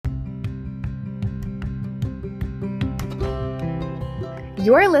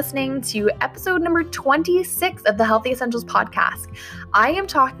You're listening to episode number 26 of the Healthy Essentials podcast. I am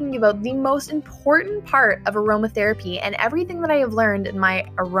talking about the most important part of aromatherapy and everything that I have learned in my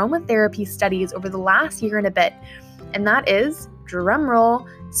aromatherapy studies over the last year and a bit, and that is, drumroll,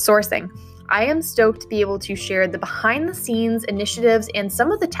 sourcing. I am stoked to be able to share the behind-the-scenes initiatives and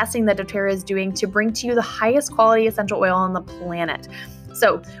some of the testing that doTERRA is doing to bring to you the highest quality essential oil on the planet.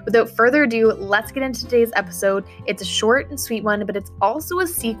 So without further ado, let's get into today's episode. It's a short and sweet one, but it's also a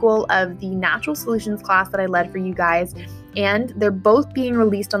sequel of the Natural Solutions class that I led for you guys, and they're both being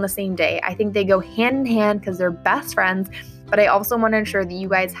released on the same day. I think they go hand in hand because they're best friends, but I also want to ensure that you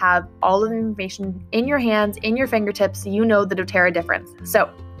guys have all of the information in your hands, in your fingertips, so you know the doTERRA difference. So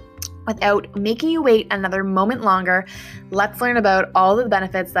without making you wait another moment longer, let's learn about all the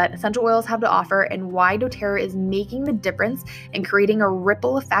benefits that essential oils have to offer and why doTERRA is making the difference and creating a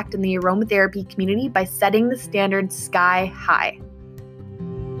ripple effect in the aromatherapy community by setting the standard sky high.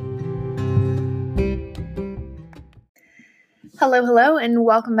 Hello, and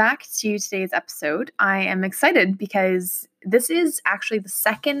welcome back to today's episode. I am excited because this is actually the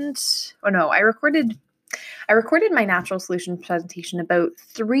I recorded my Natural Solutions presentation about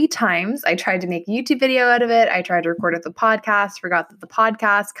 3 times. I tried to make a YouTube video out of it. I tried to record it the podcast, forgot that the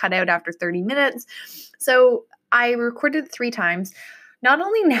podcast cut out after 30 minutes. So I recorded it 3 times. Not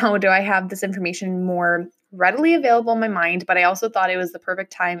only now do I have this information more readily available in my mind, but I also thought it was the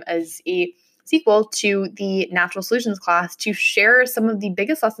perfect time as a sequel to the Natural Solutions class to share some of the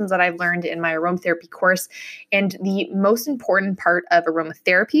biggest lessons that I've learned in my aromatherapy course and the most important part of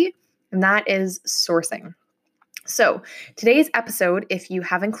aromatherapy, and that is sourcing. So today's episode, if you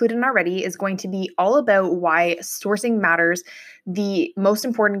haven't included it already, is going to be all about why sourcing matters, the most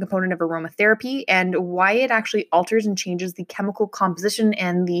important component of aromatherapy, and why it actually alters and changes the chemical composition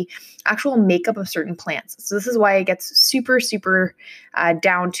and the actual makeup of certain plants. So this is why it gets super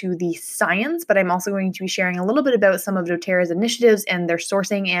down to the science, but I'm also going to be sharing a little bit about some of doTERRA's initiatives and their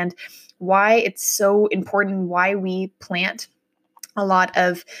sourcing and why it's so important, why we plant a lot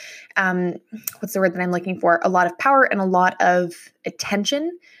of, what's the word that I'm looking for? A lot of power and a lot of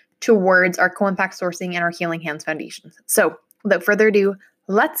attention towards our co-impact sourcing and our Healing Hands foundations. So without further ado,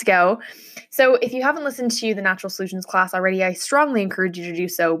 let's go. So if you haven't listened to the Natural Solutions class already, I strongly encourage you to do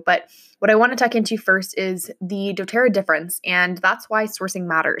so. But what I want to tuck into first is the doTERRA difference, and that's why sourcing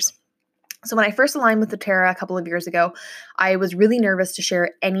matters. So when I first aligned with doTERRA a couple of years ago, I was really nervous to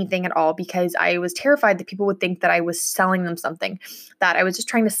share anything at all because I was terrified that people would think that I was selling them something, that I was just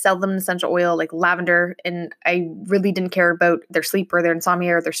trying to sell them an essential oil like lavender, and I really didn't care about their sleep or their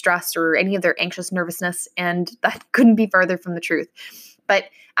insomnia or their stress or any of their anxious nervousness, and that couldn't be further from the truth. But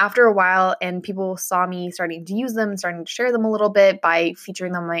after a while, and people saw me starting to use them, starting to share them a little bit by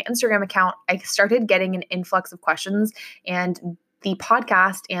featuring them on my Instagram account, I started getting an influx of questions, and the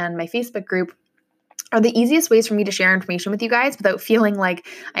podcast and my Facebook group are the easiest ways for me to share information with you guys without feeling like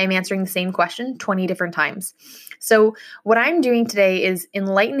I am answering the same question 20 different times. So what I'm doing today is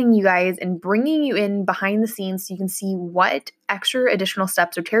enlightening you guys and bringing you in behind the scenes so you can see what extra additional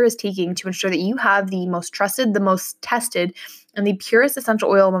steps doTERRA is taking to ensure that you have the most trusted, the most tested, and the purest essential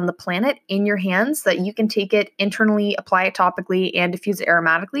oil on the planet in your hands so that you can take it internally, apply it topically, and diffuse it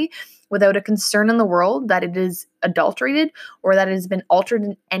aromatically without a concern in the world that it is adulterated or that it has been altered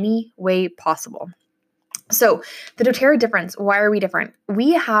in any way possible. So the doTERRA difference, why are we different?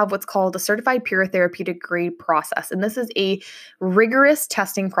 We have what's called a certified pure therapeutic grade process. And this is a rigorous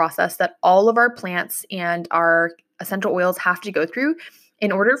testing process that all of our plants and our essential oils have to go through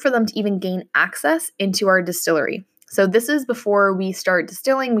in order for them to even gain access into our distillery. So this is before we start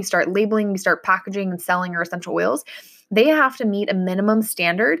distilling, we start labeling, we start packaging and selling our essential oils. They have to meet a minimum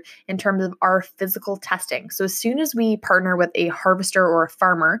standard in terms of our physical testing. So as soon as we partner with a harvester or a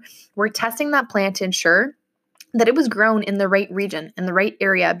farmer, we're testing that plant to ensure that it was grown in the right region, in the right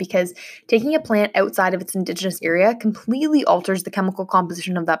area, because taking a plant outside of its indigenous area completely alters the chemical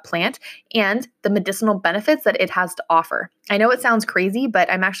composition of that plant and the medicinal benefits that it has to offer. I know it sounds crazy, but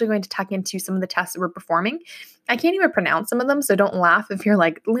I'm actually going to tuck into some of the tests that we're performing. I can't even pronounce some of them, so don't laugh if you're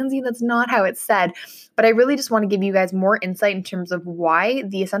like, Lindsay, that's not how it's said. But I really just want to give you guys more insight in terms of why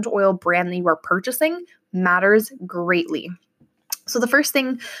the essential oil brand that you are purchasing matters greatly. So the first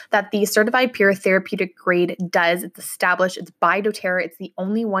thing that the certified pure therapeutic grade does, it's established, it's by doTERRA, it's the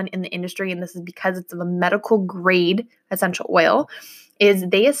only one in the industry, and this is because it's of a medical grade essential oil, is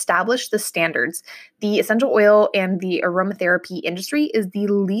they establish the standards. The essential oil and the aromatherapy industry is the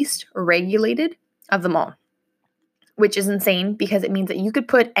least regulated of them all. which is insane because it means that you could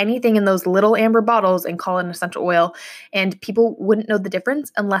put anything in those little amber bottles and call it an essential oil, and people wouldn't know the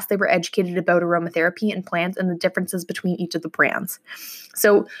difference unless they were educated about aromatherapy and plants and the differences between each of the brands.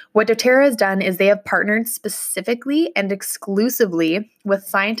 So what doTERRA has done is they have partnered specifically and exclusively with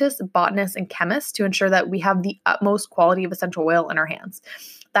scientists, botanists, and chemists to ensure that we have the utmost quality of essential oil in our hands.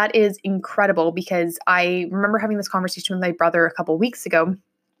 That is incredible because I remember having this conversation with my brother a couple weeks ago.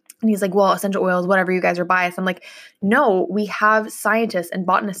 And he's like, well, essential oils, whatever, you guys are biased. I'm like, no, we have scientists and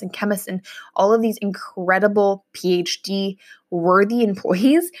botanists and chemists and all of these incredible PhD worthy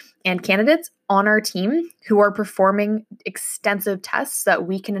employees and candidates on our team who are performing extensive tests so that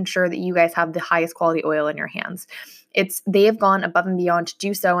we can ensure that you guys have the highest quality oil in your hands. They have gone above and beyond to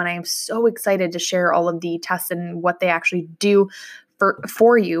do so. And I am so excited to share all of the tests and what they actually do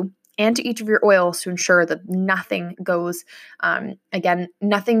for you and to each of your oils to ensure that nothing goes,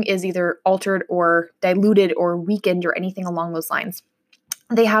 nothing is either altered or diluted or weakened or anything along those lines.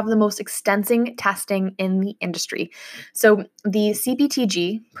 They have the most extensive testing in the industry. So the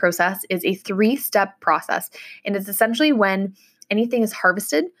CPTG process is a 3-step process, and it's essentially when anything is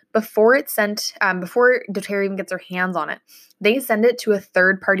harvested before it's sent, before doTERRA even gets their hands on it. They send it to a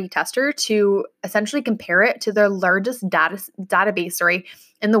third-party tester to essentially compare it to their largest database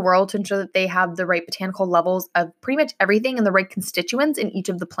in the world to ensure that they have the right botanical levels of pretty much everything and the right constituents in each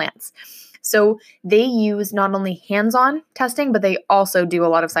of the plants. So they use not only hands-on testing, but they also do a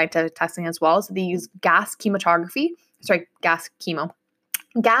lot of scientific testing as well. So they use gas chromatography,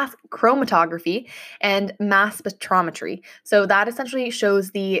 and mass spectrometry. So that essentially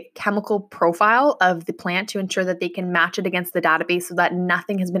shows the chemical profile of the plant to ensure that they can match it against the database so that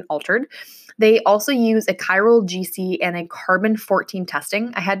nothing has been altered. They also use a chiral GC and a carbon-14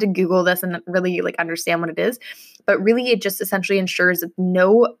 testing. I had to Google this and really understand what it is, but really it just essentially ensures that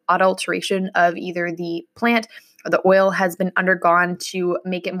no adulteration of either the plant or the oil has been undergone to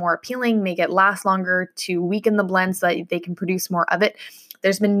make it more appealing, make it last longer, to weaken the blend so that they can produce more of it.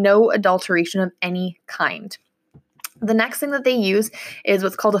 There's been no adulteration of any kind. The next thing that they use is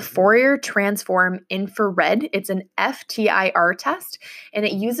what's called a Fourier transform infrared. It's an FTIR test, and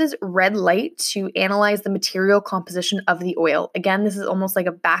it uses red light to analyze the material composition of the oil. Again, this is almost like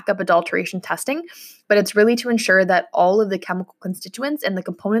a backup adulteration testing, but it's really to ensure that all of the chemical constituents and the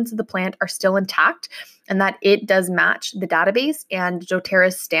components of the plant are still intact and that it does match the database and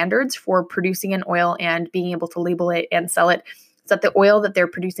doTERRA's standards for producing an oil and being able to label it and sell it. So that the oil that they're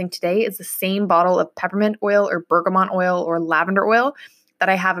producing today is the same bottle of peppermint oil or bergamot oil or lavender oil that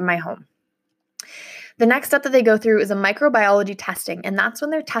I have in my home. The next step that they go through is a microbiology testing, and that's when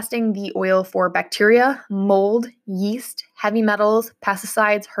they're testing the oil for bacteria, mold, yeast, heavy metals,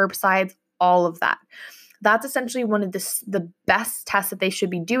 pesticides, herbicides, all of that. That's essentially one of the best tests that they should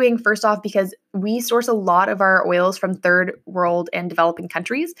be doing, first off, because we source a lot of our oils from third world and developing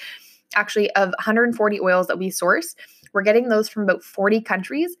countries. Actually, of 140 oils that we source, we're getting those from about 40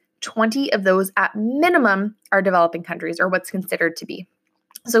 countries. 20 of those at minimum are developing countries, or what's considered to be.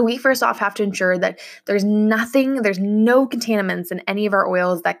 So we first off have to ensure that there's no contaminants in any of our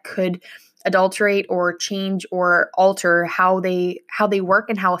oils that could adulterate or change or alter how they work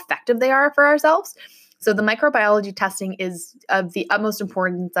and how effective they are for ourselves. So the microbiology testing is of the utmost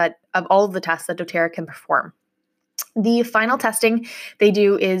importance of all of the tests that doTERRA can perform. The final testing they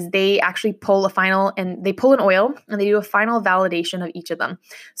do is they actually pull an oil and they do a final validation of each of them.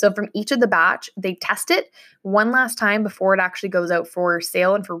 So from each of the batch, they test it one last time before it actually goes out for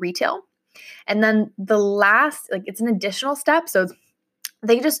sale and for retail. And then the last, it's an additional step. So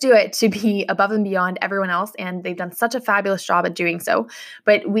they just do it to be above and beyond everyone else, and they've done such a fabulous job at doing so.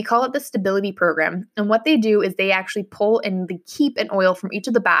 But we call it the stability program. And what they do is they actually pull and they keep an oil from each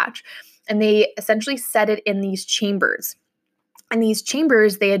of the batch, and they essentially set it in these chambers. And these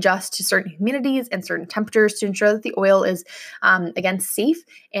chambers, they adjust to certain humidities and certain temperatures to ensure that the oil is, again, safe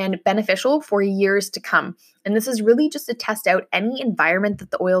and beneficial for years to come. And this is really just to test out any environment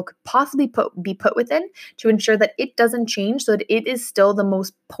that the oil could possibly be put within to ensure that it doesn't change so that it is still the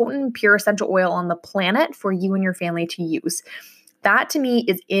most potent, pure essential oil on the planet for you and your family to use. That to me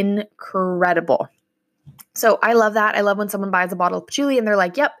is incredible. So I love that. I love when someone buys a bottle of patchouli and they're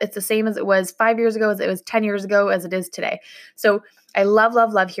like, yep, it's the same as it was 5 years ago, as it was 10 years ago, as it is today. So I love,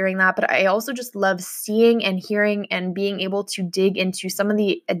 love, love hearing that. But I also just love seeing and hearing and being able to dig into some of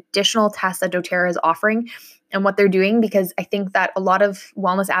the additional tests that doTERRA is offering and what they're doing, because I think that a lot of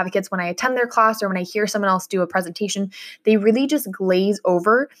wellness advocates, when I attend their class or when I hear someone else do a presentation, they really just glaze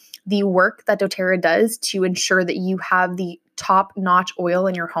over the work that doTERRA does to ensure that you have the top-notch oil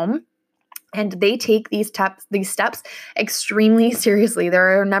in your home. And they take these steps extremely seriously.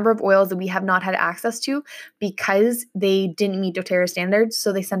 There are a number of oils that we have not had access to because they didn't meet doTERRA standards,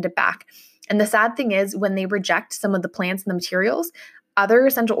 so they sent it back. And the sad thing is, when they reject some of the plants and the materials, other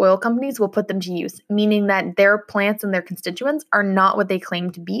essential oil companies will put them to use, meaning that their plants and their constituents are not what they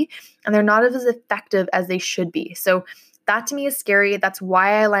claim to be, and they're not as effective as they should be. So that to me is scary. That's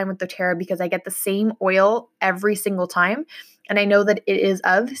why I align with doTERRA, because I get the same oil every single time. And I know that it is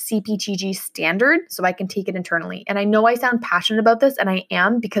of CPTG standard, so I can take it internally. And I know I sound passionate about this, and I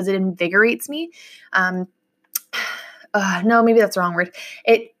am, because it invigorates me. No, maybe that's the wrong word.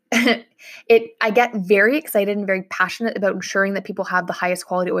 I get very excited and very passionate about ensuring that people have the highest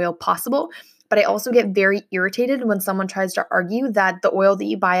quality oil possible. But I also get very irritated when someone tries to argue that the oil that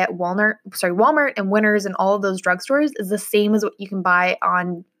you buy at Walmart and Winners and all of those drugstores is the same as what you can buy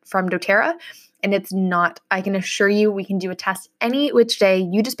from doTERRA. And it's not. I can assure you, we can do a test any which day.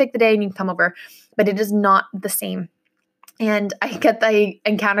 You just pick the day and you can come over, but it is not the same. And I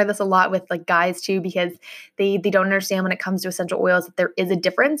encounter this a lot with like guys too, because they don't understand when it comes to essential oils that there is a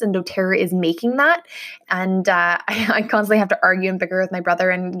difference, and doTERRA is making that. And I constantly have to argue and bicker with my brother,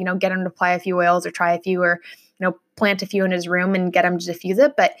 and get him to apply a few oils or try a few, or plant a few in his room and get him to diffuse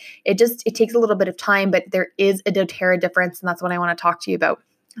it. But it takes a little bit of time. But there is a doTERRA difference, and that's what I want to talk to you about.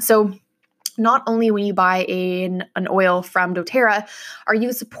 So not only when you buy an oil from doTERRA are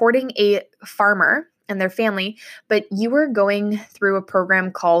you supporting a farmer and their family, but you are going through a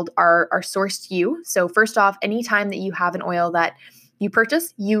program called our Source to You. So first off, anytime that you have an oil that you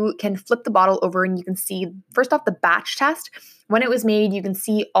purchase, you can flip the bottle over and you can see, first off, the batch test. When it was made, you can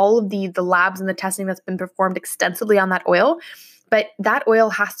see all of the labs and the testing that's been performed extensively on that oil. But that oil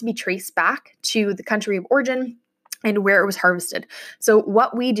has to be traced back to the country of origin and where it was harvested. So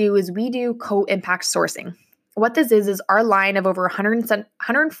what we do is we do co-impact sourcing. What this is our line of over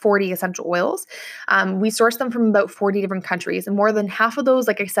 140 essential oils. We source them from about 40 different countries, and more than half of those,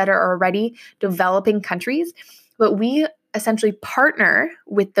 like I said, are already developing countries. But we essentially partner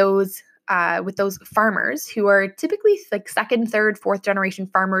with those farmers who are typically like second, third, fourth generation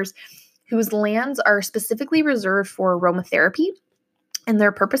farmers whose lands are specifically reserved for aromatherapy and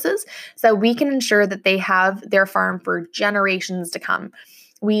their purposes, so we can ensure that they have their farm for generations to come.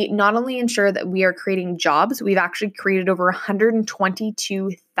 We not only ensure that we are creating jobs, we've actually created over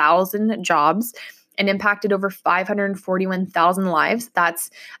 122,000 jobs and impacted over 541,000 lives.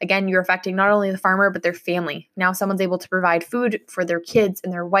 That's, again, you're affecting not only the farmer, but their family. Now someone's able to provide food for their kids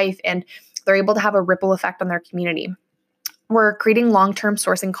and their wife, and they're able to have a ripple effect on their community. We're creating long-term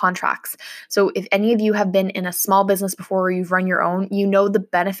sourcing contracts. So if any of you have been in a small business before or you've run your own, you know the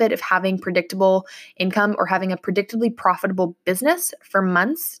benefit of having predictable income or having a predictably profitable business for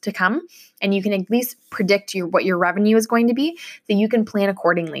months to come. And you can at least predict what your revenue is going to be, so you can plan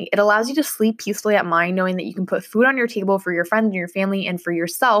accordingly. It allows you to sleep peacefully at night knowing that you can put food on your table for your friends and your family and for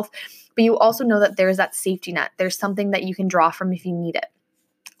yourself, but you also know that there's that safety net. There's something that you can draw from if you need it.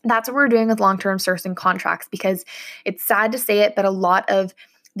 That's what we're doing with long-term sourcing contracts, because it's sad to say it, but a lot of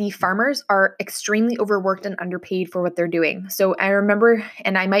the farmers are extremely overworked and underpaid for what they're doing. So I remember,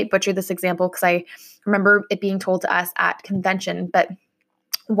 and I might butcher this example because I remember it being told to us at convention, but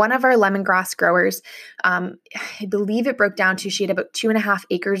one of our lemongrass growers, I believe it broke down to she had about 2.5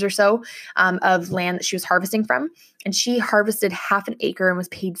 acres or so of land that she was harvesting from. And she harvested half an acre and was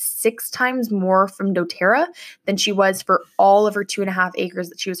paid 6 times more from doTERRA than she was for all of her 2.5 acres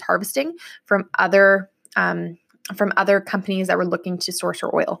that she was harvesting from other companies that were looking to source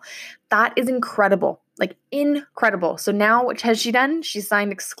her oil. That is incredible, like incredible. So now what has she done? She's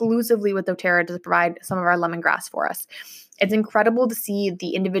signed exclusively with doTERRA to provide some of our lemongrass for us. It's incredible to see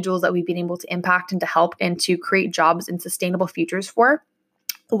the individuals that we've been able to impact and to help and to create jobs and sustainable futures for,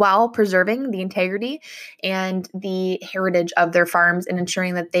 while preserving the integrity and the heritage of their farms and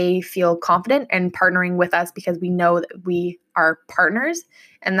ensuring that they feel confident and partnering with us, because we know that we are partners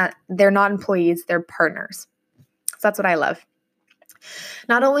and that they're not employees, they're partners. So that's what I love.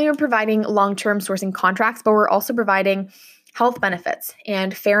 Not only are we providing long-term sourcing contracts, but we're also providing health benefits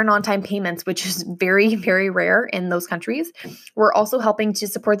and fair and on-time payments, which is very, very rare in those countries. We're also helping to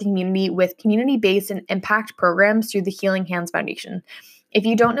support the community with community-based and impact programs through the Healing Hands Foundation. If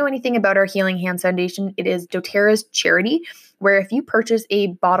you don't know anything about our Healing Hands Foundation, it is doTERRA's charity, where if you purchase a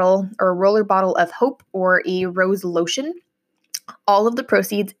bottle or a roller bottle of hope or a rose lotion, all of the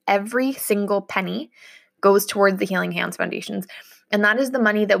proceeds, every single penny, goes towards the Healing Hands Foundations. And that is the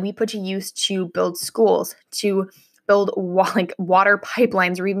money that we put to use to build schools, to build like water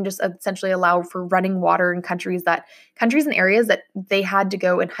pipelines, or even just essentially allow for running water in countries and areas that they had to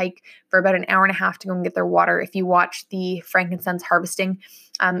go and hike for about an hour and a half to go and get their water. If you watch the frankincense harvesting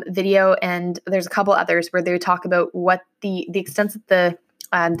video, and there's a couple others where they talk about what the extent that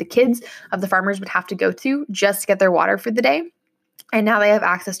the kids of the farmers would have to go to just to get their water for the day. And now they have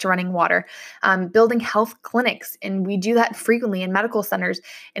access to running water, building health clinics. And we do that frequently in medical centers,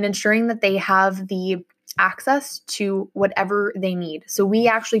 and ensuring that they have the access to whatever they need. So we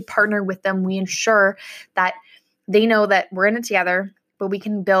actually partner with them. We ensure that they know that we're in it together, but we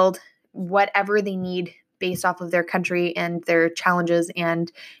can build whatever they need based off of their country and their challenges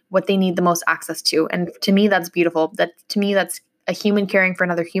and what they need the most access to. And to me, that's beautiful. To me, that's a human caring for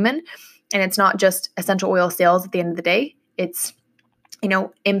another human. And it's not just essential oil sales at the end of the day. It's,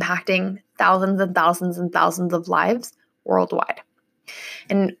 impacting thousands and thousands and thousands of lives worldwide.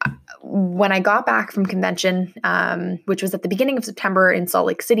 And when I got back from convention, which was at the beginning of September in Salt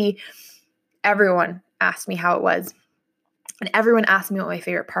Lake City, everyone asked me how it was. And everyone asked me what my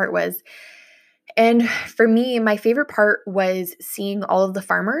favorite part was. And for me, my favorite part was seeing all of the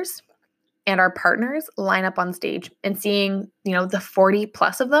farmers and our partners line up on stage, and seeing, the 40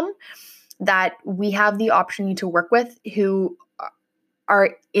 plus of them that we have the opportunity to work with, who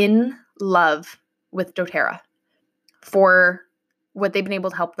are in love with doTERRA for what they've been able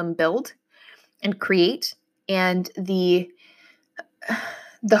to help them build and create, and the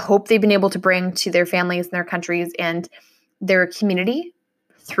hope they've been able to bring to their families and their countries and their community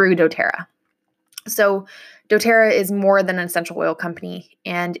through doTERRA. So doTERRA is more than an essential oil company,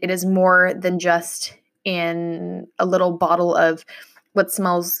 and it is more than just in a little bottle of what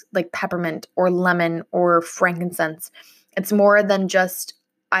smells like peppermint or lemon or frankincense. It's more than just,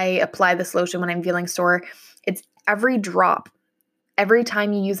 I apply this lotion when I'm feeling sore. It's every drop, every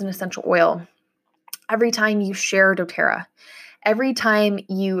time you use an essential oil, every time you share doTERRA, every time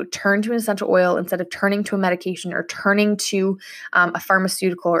you turn to an essential oil instead of turning to a medication or turning to a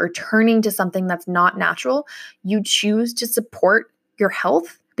pharmaceutical or turning to something that's not natural, you choose to support your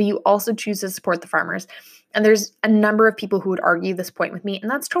health, but you also choose to support the farmers. And there's a number of people who would argue this point with me, and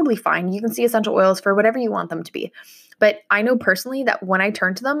that's totally fine. You can see essential oils for whatever you want them to be. But I know personally that when I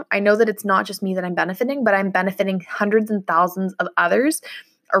turn to them, I know that it's not just me that I'm benefiting, but I'm benefiting hundreds and thousands of others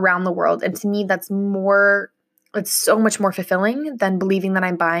around the world. And to me, it's so much more fulfilling than believing that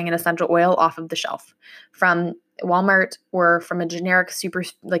I'm buying an essential oil off of the shelf from Walmart or from a generic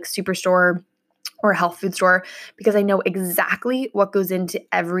superstore or a health food store, because I know exactly what goes into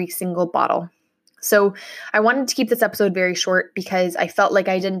every single bottle. So I wanted to keep this episode very short because I felt like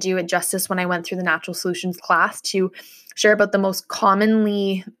I didn't do it justice when I went through the Natural Solutions class to share about the most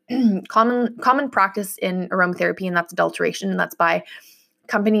common practice in aromatherapy, and that's adulteration. And that's by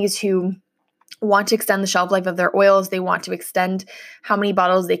companies who want to extend the shelf life of their oils. They want to extend how many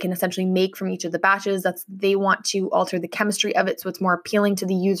bottles they can essentially make from each of the batches. They want to alter the chemistry of it so it's more appealing to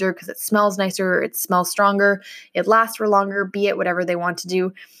the user because it smells nicer, it smells stronger, it lasts for longer, be it whatever they want to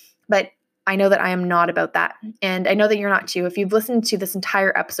do. But I know that I am not about that. And I know that you're not too. If you've listened to this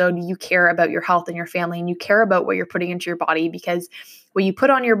entire episode, you care about your health and your family, and you care about what you're putting into your body, because what you put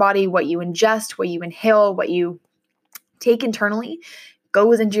on your body, what you ingest, what you inhale, what you take internally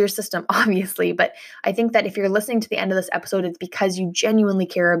goes into your system, obviously. But I think that if you're listening to the end of this episode, it's because you genuinely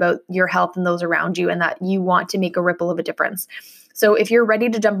care about your health and those around you, and that you want to make a ripple of a difference. So if you're ready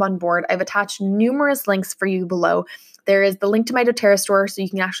to jump on board, I've attached numerous links for you below. There is the link to my doTERRA store, so you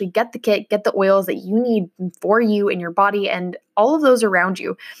can actually get the kit, get the oils that you need for you and your body and all of those around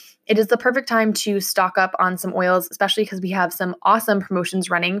you. It is the perfect time to stock up on some oils, especially because we have some awesome promotions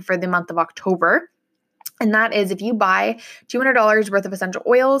running for the month of October. And that is, if you buy $200 worth of essential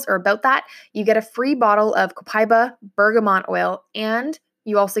oils or about that, you get a free bottle of Copaiba bergamot oil, and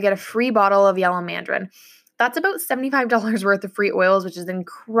you also get a free bottle of yellow mandarin. That's about $75 worth of free oils, which is an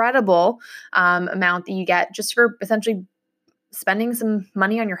incredible amount that you get just for essentially spending some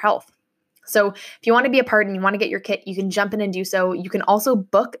money on your health. So if you want to be a part and you want to get your kit, you can jump in and do so. You can also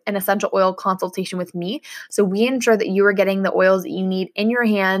book an essential oil consultation with me. So we ensure that you are getting the oils that you need in your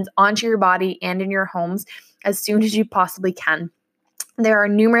hands, onto your body, and in your homes as soon as you possibly can. There are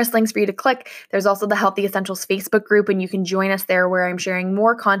numerous links for you to click. There's also the Healthy Essentials Facebook group, and you can join us there, where I'm sharing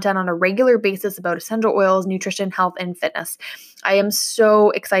more content on a regular basis about essential oils, nutrition, health, and fitness. I am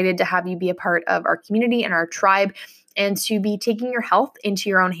so excited to have you be a part of our community and our tribe, and to be taking your health into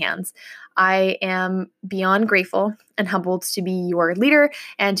your own hands. I am beyond grateful and humbled to be your leader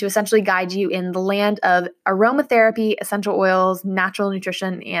and to essentially guide you in the land of aromatherapy, essential oils, natural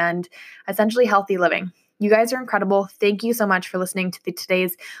nutrition, and essentially healthy living. You guys are incredible. Thank you so much for listening to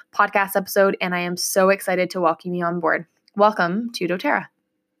today's podcast episode, and I am so excited to welcome you on board. Welcome to doTERRA.